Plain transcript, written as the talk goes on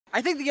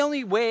I think the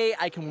only way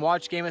I can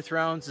watch Game of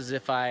Thrones is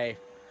if let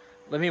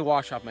me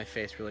wash off my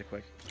face really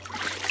quick.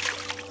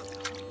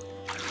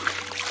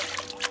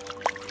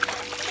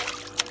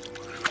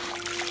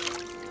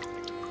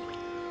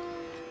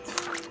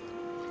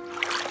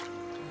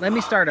 Let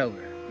me start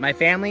over. My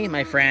family,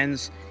 my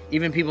friends,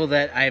 even people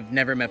that I've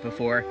never met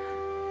before,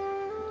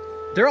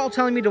 they're all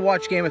telling me to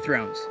watch Game of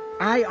Thrones.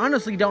 I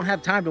honestly don't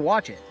have time to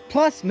watch it.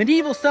 Plus,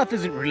 medieval stuff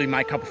isn't really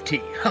my cup of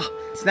tea.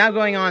 It's now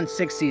going on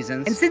 6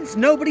 seasons, and since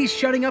nobody's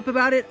shutting up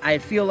about it, I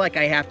feel like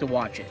I have to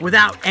watch it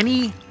without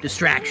any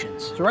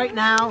distractions. So right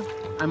now,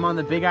 I'm on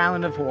the big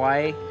island of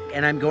Hawaii,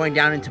 and I'm going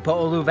down into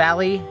Po'olu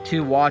Valley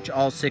to watch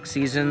all 6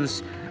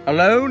 seasons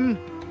alone,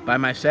 by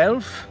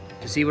myself,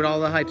 to see what all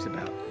the hype's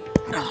about.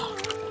 Oh,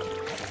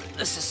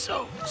 this is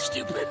so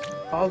stupid.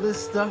 All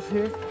this stuff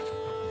here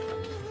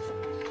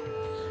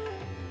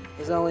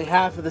is only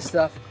half of the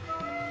stuff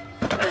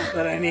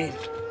that I need.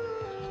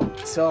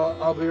 So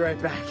I'll be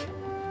right back.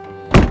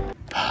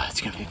 It's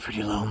gonna be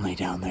pretty lonely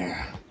down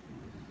there.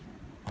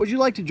 Would you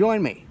like to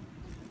join me?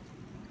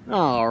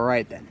 All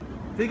right then.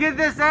 To get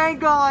this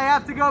angle, I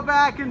have to go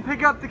back and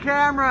pick up the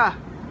camera.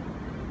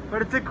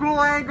 But it's a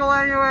cool angle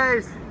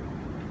anyways.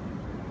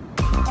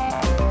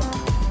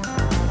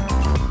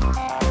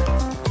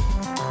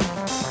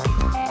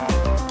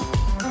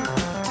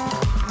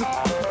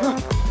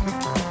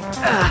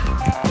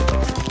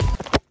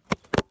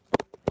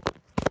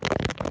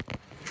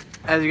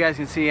 As you guys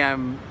can see,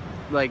 I'm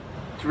like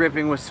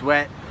dripping with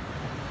sweat.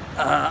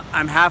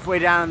 I'm halfway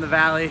down in the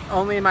valley.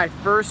 Only my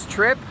first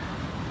trip.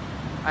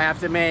 I have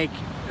to make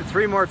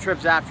 3 more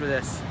trips after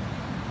this.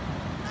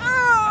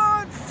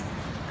 Oh, it's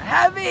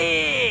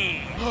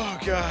heavy! Oh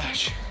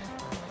gosh.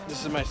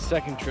 This is my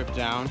 2nd trip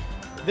down.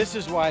 This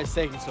is why it's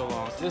taking so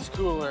long. This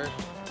cooler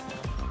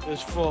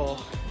is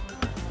full.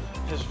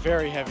 It's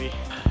very heavy.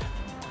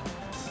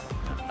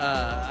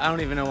 I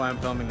don't even know why I'm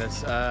filming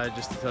this.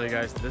 Just to tell you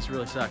guys, this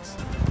really sucks.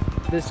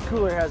 This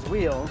cooler has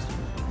wheels,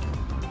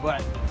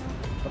 but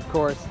of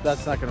course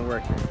that's not gonna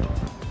work here.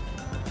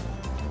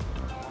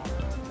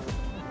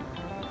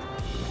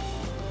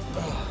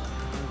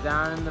 I'm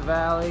down in the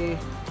valley.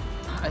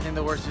 I think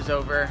the worst is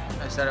over.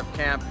 I set up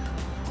camp,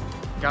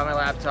 got my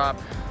laptop,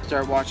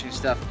 start watching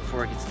stuff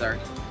before it gets dark.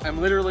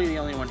 I'm literally the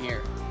only one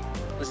here.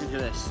 Listen to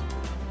this.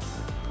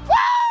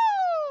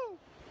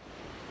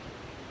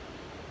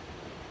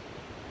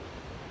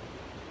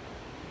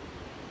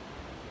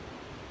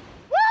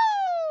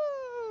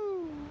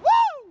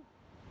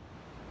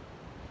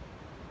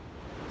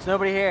 There's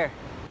nobody here.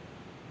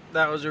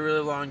 That was a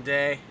really long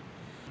day.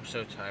 I'm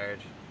so tired.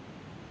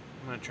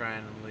 I'm gonna try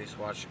and at least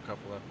watch a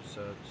couple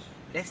episodes.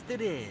 Let's do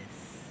this.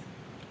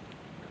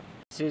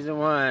 Season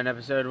 1,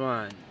 episode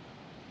 1.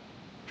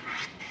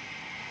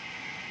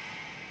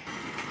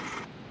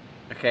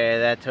 Okay,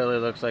 that totally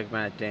looks like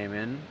Matt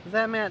Damon. Is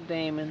that Matt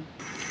Damon?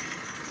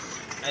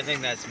 I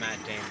think that's Matt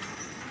Damon.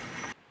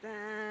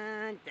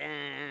 Dun,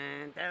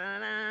 dun,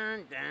 dun,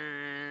 dun,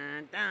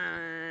 dun, dun.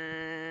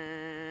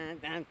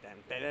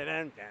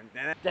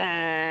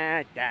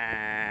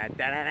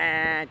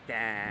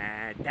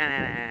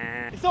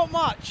 It's not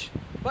much,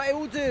 but it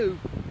will do.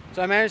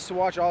 So I managed to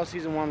watch all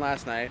season 1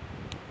 last night.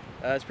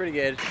 It's pretty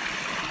good.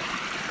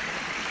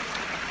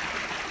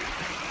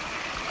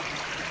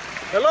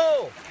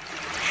 Hello!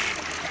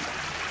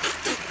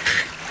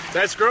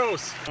 That's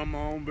gross. Come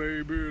on,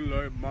 baby,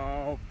 light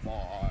my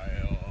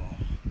fire.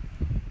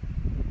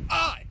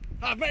 I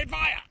have made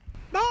fire!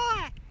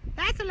 Boy,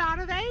 that's a lot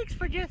of eggs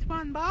for just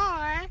one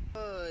boy.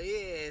 Oh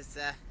yes,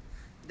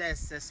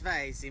 that's a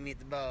spicy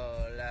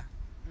meatball.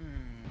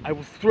 I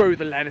will throw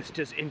the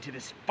Lannisters into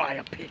this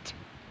fire pit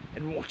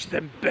and watch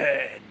them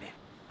burn.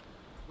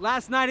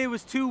 Last night it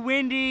was too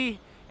windy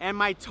and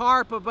my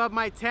tarp above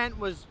my tent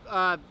was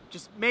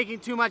just making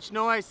too much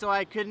noise, so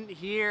I couldn't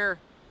hear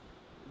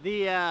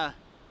the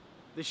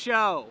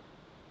show.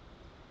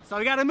 So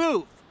we gotta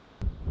move.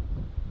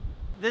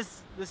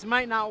 This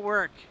might not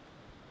work,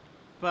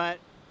 but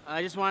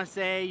I just want to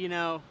say, you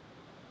know,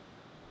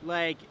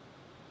 like,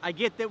 I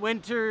get that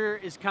winter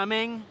is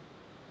coming,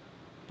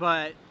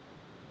 but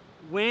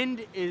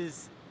wind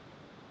is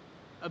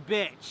a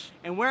bitch.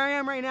 And where I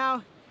am right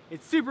now,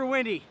 it's super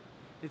windy.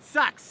 It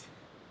sucks.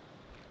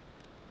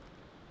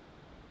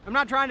 I'm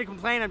not trying to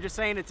complain, I'm just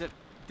saying it's a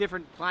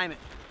different climate.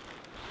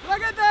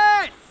 Look at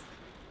this!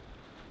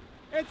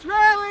 It's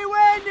really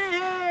windy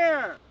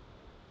here!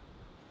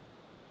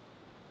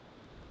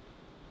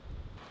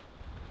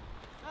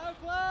 So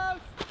close!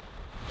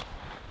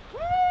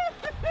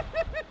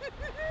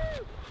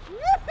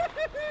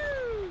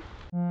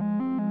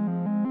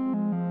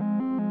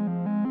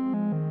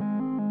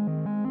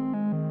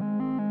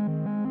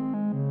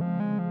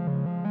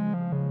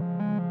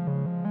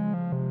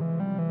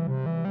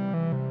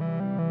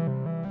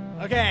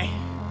 Okay,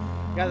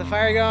 got the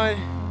fire going.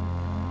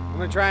 I'm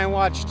gonna try and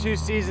watch 2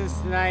 seasons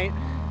tonight.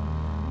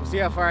 We'll see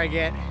how far I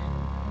get.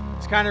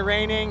 It's kind of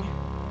raining.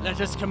 Let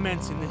us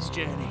commence in this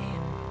journey.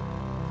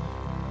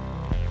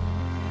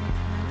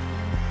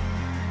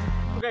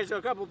 Okay, so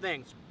a couple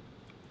things.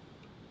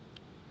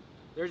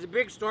 There's a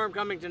big storm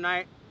coming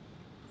tonight.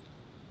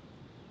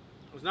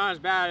 It's not as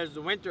bad as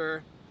the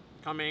winter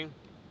coming.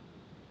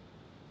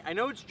 I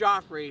know it's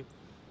Joffrey,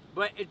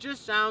 but it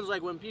just sounds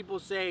like when people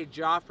say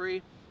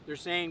Joffrey, they're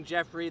saying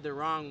Jeffrey the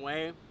wrong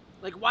way.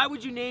 Like, why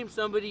would you name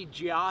somebody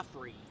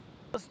Joffrey?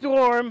 A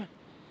storm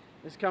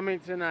is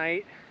coming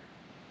tonight.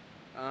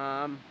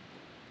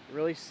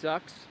 Really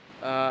sucks.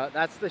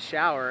 That's the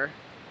shower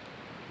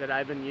that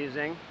I've been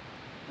using.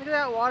 Look at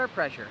that water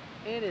pressure.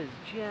 It is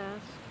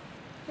just,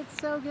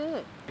 it's so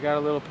good. I got a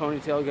little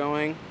ponytail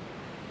going,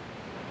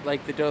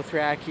 like the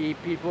Dothraki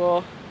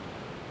people.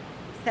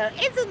 So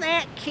isn't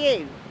that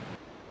cute?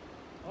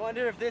 I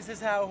wonder if this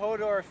is how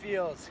Hodor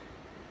feels.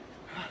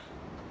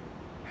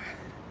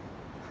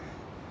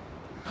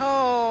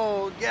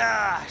 Oh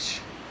gosh.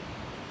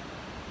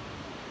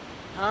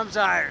 I'm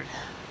tired.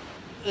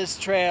 This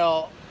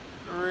trail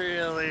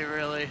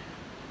really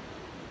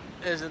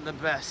isn't the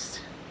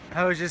best.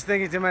 I was just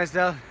thinking to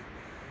myself,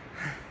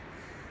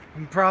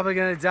 I'm probably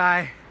gonna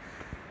die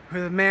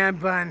with a man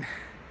bun.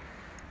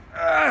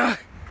 I'm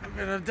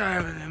gonna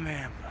die with a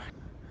man bun.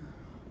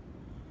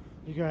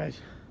 You guys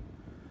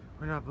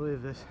would not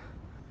believe this.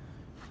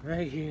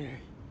 Right here.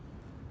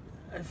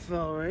 I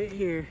fell right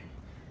here.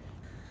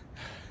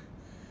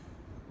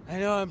 I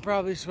know I'm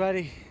probably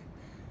sweaty,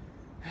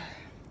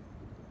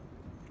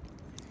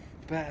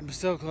 but I'm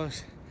so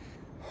close.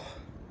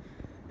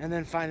 And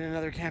then find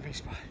another camping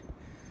spot.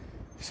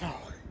 So,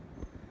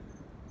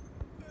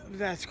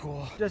 that's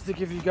cool. Just to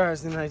give you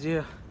guys an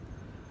idea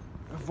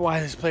of why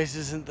this place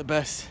isn't the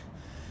best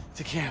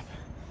to camp.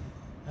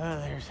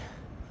 There's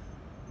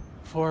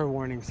 4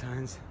 warning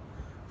signs.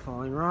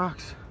 Falling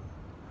rocks,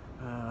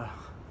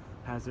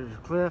 hazardous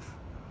cliff,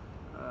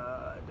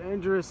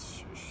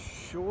 dangerous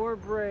shore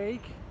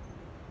break,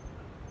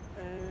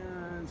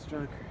 and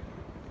strunk.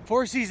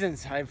 4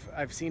 seasons.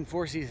 I've seen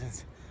 4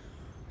 seasons.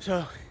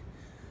 So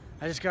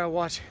I just gotta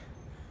watch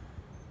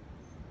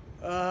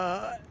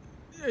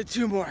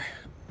 2 more.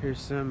 Here's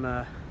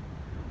some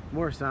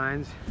more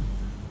signs.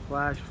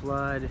 Flash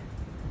flood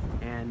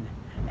and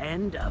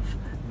end of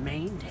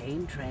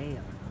maintained trail.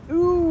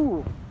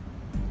 Ooh,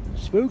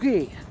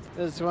 spooky.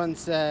 This one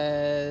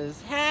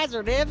says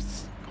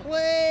hazardous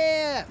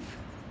cliff.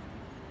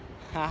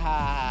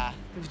 Haha.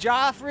 If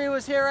Joffrey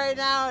was here right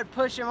now, I'd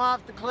push him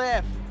off the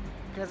cliff.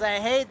 Because I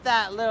hate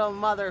that little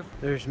mother.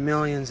 There's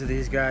millions of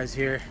these guys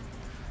here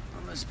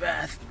on this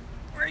path.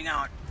 Where are you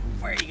going?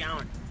 Where are you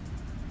going?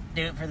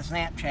 Do it for the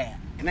Snapchat.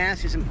 Can I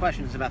ask you some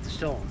questions about the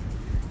storm?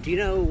 Do you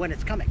know when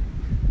it's coming?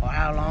 Or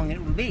how long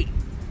it will be?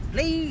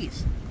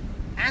 Please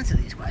answer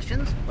these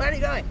questions. Where are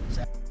you going?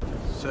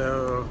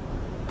 So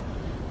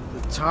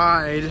the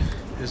tide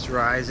is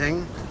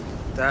rising.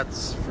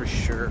 That's for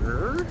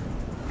sure.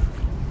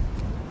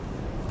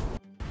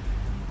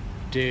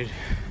 Dude,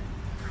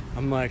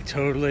 I'm like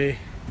totally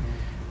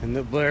in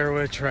the Blair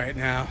Witch right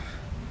now.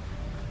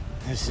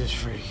 This is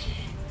freaky.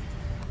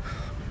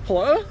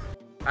 Hello?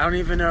 I don't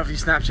even know if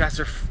these Snapchats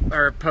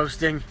are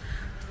posting,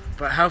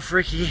 but how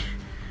freaky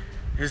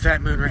is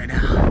that moon right now?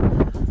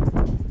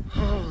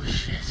 Holy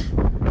shit.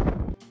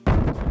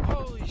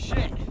 Holy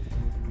shit.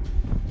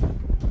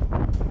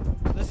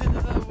 Listen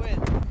to the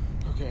wind.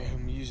 Okay,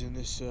 I'm using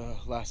this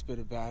last bit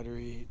of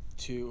battery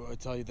to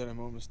tell you that I'm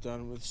almost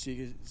done with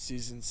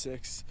season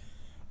 6.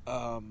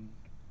 I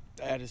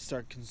had to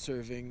start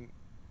conserving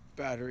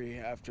battery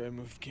after I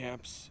moved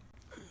camps.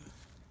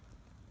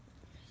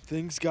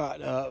 Things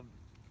got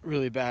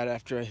really bad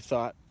after I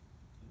thought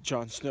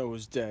Jon Snow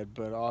was dead,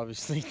 but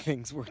obviously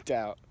things worked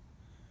out.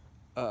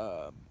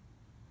 I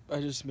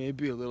just may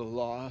be a little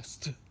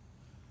lost.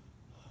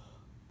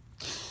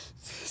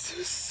 This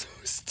is so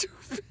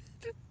stupid.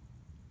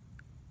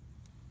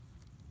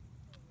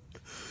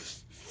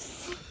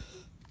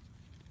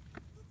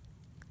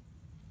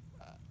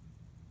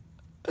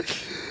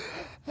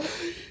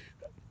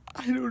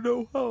 I don't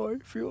know how I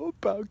feel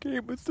about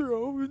Game of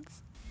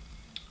Thrones.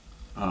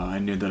 I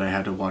knew that I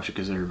had to watch it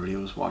because everybody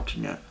was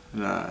watching it.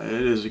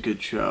 It is a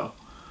good show,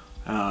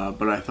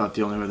 but I thought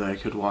the only way that I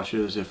could watch it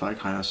is if I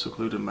kind of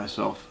secluded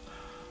myself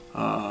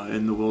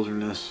in the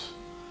wilderness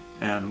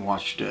and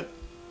watched it.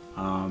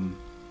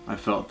 I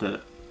felt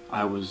that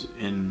I was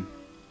in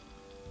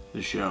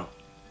the show,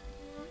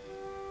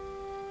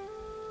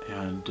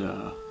 and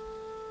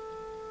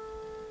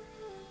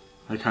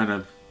I kind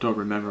of don't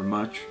remember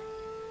much,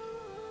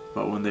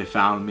 but when they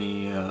found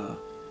me,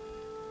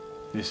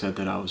 they said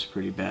that I was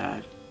pretty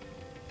bad.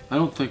 I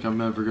don't think I'm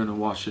ever gonna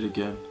watch it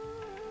again.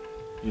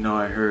 You know,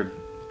 I heard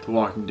The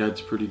Walking Dead's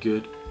pretty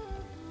good,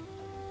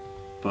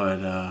 but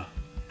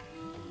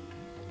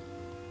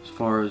as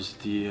far as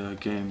the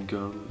game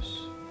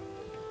goes,